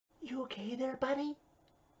You okay there, buddy?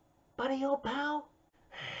 Buddy, old pal?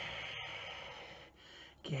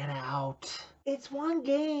 Get out. It's one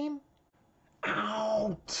game.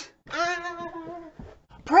 Out. Ah.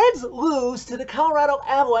 Preds lose to the Colorado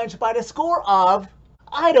Avalanche by the score of,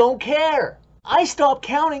 I don't care. I stopped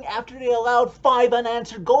counting after they allowed 5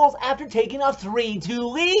 unanswered goals after taking a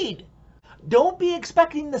 3-2 lead. Don't be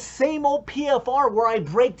expecting the same old PFR where I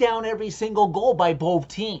break down every single goal by both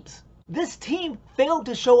teams. This team failed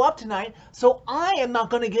to show up tonight, so I am not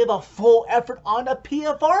going to give a full effort on the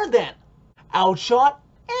PFR then. Outshot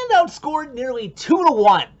and outscored nearly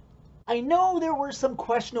 2-1. I know there were some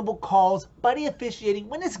questionable calls by the officiating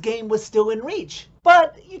when this game was still in reach.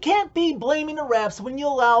 But you can't be blaming the refs when you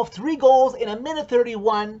allow 3 goals in a minute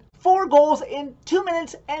 31, 4 goals in 2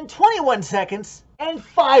 minutes and 21 seconds, and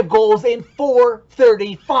 5 goals in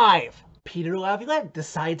 4:35. Peter Laviolette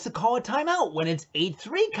decides to call a timeout when it's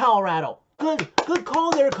 8-3 Colorado. Good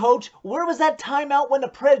call there, coach. Where was that timeout when the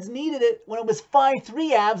Preds needed it when it was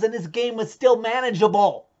 5-3 Avs and this game was still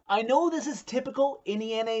manageable? I know this is typical in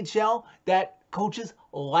the NHL that coaches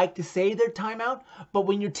like to say their timeout, but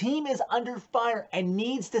when your team is under fire and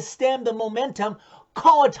needs to stem the momentum,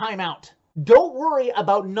 call a timeout. Don't worry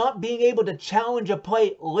about not being able to challenge a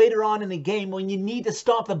play later on in the game when you need to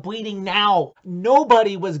stop the bleeding now.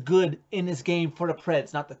 Nobody was good in this game for the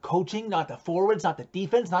Preds. Not the coaching, not the forwards, not the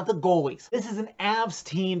defense, not the goalies. This is an Avs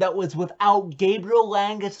team that was without Gabriel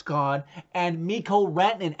Landeskog and Mikko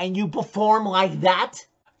Rantanen, and you perform like that?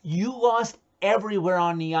 You lost everywhere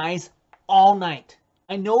on the ice all night.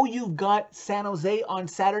 I know you've got San Jose on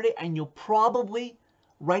Saturday and you'll probably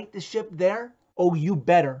right the ship there. Oh, you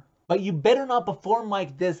better. But you better not perform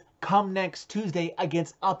like this come next Tuesday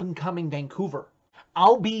against up-and-coming Vancouver.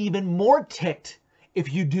 I'll be even more ticked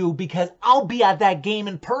if you do because I'll be at that game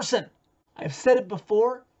in person. I've said it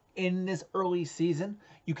before in this early season.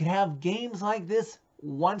 You can have games like this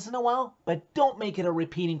once in a while, but don't make it a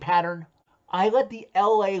repeating pattern. I let the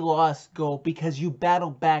LA loss go because you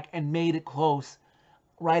battled back and made it close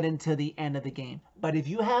right into the end of the game. But if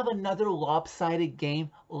you have another lopsided game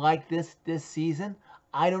like this season,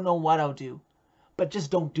 I don't know what I'll do. But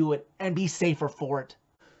just don't do it and be safer for it.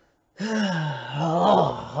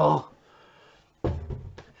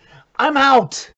 I'm out.